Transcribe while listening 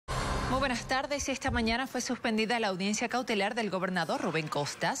Muy buenas tardes. Esta mañana fue suspendida la audiencia cautelar del gobernador Rubén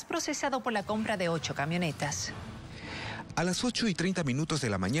Costas, procesado por la compra de 8 camionetas. A las 8:30 de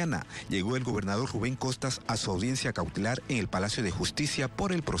la mañana llegó el gobernador Rubén Costas a su audiencia cautelar en el Palacio de Justicia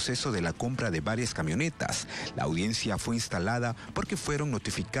por el proceso de la compra de varias camionetas. La audiencia fue instalada porque fueron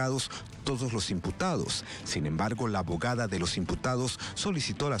notificados todos los imputados. Sin embargo, la abogada de los imputados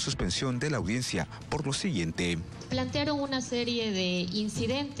solicitó la suspensión de la audiencia por lo siguiente. Plantearon una serie de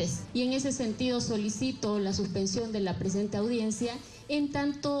incidentes y en ese sentido solicito la suspensión de la presente audiencia en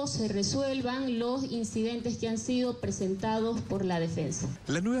tanto se resuelvan los incidentes que han sido presentados por la defensa.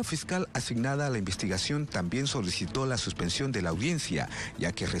 La nueva fiscal asignada a la investigación también solicitó la suspensión de la audiencia,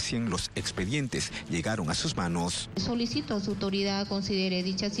 ya que recién los expedientes llegaron a sus manos. Solicito a su autoridad considere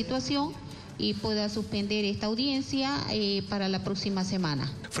dicha situación y pueda suspender esta audiencia para la próxima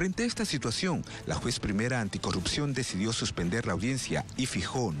semana. Frente a esta situación, la juez primera anticorrupción decidió suspender la audiencia y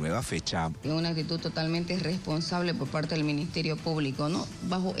fijó nueva fecha. Es una actitud totalmente irresponsable por parte del Ministerio Público, ¿no?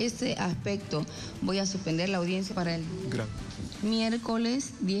 Bajo ese aspecto voy a suspender la audiencia para el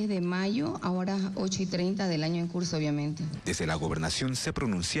miércoles 10 de mayo, a horas 8:30 del año en curso, obviamente. Desde la gobernación se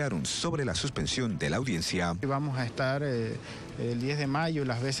pronunciaron sobre la suspensión de la audiencia. Vamos a estar el 10 de mayo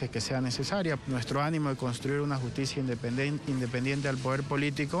las veces que sea necesaria. Nuestro ánimo de construir una justicia independiente al poder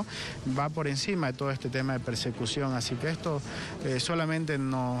político va por encima de todo este tema de persecución, así que esto solamente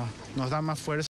nos da más fuerza.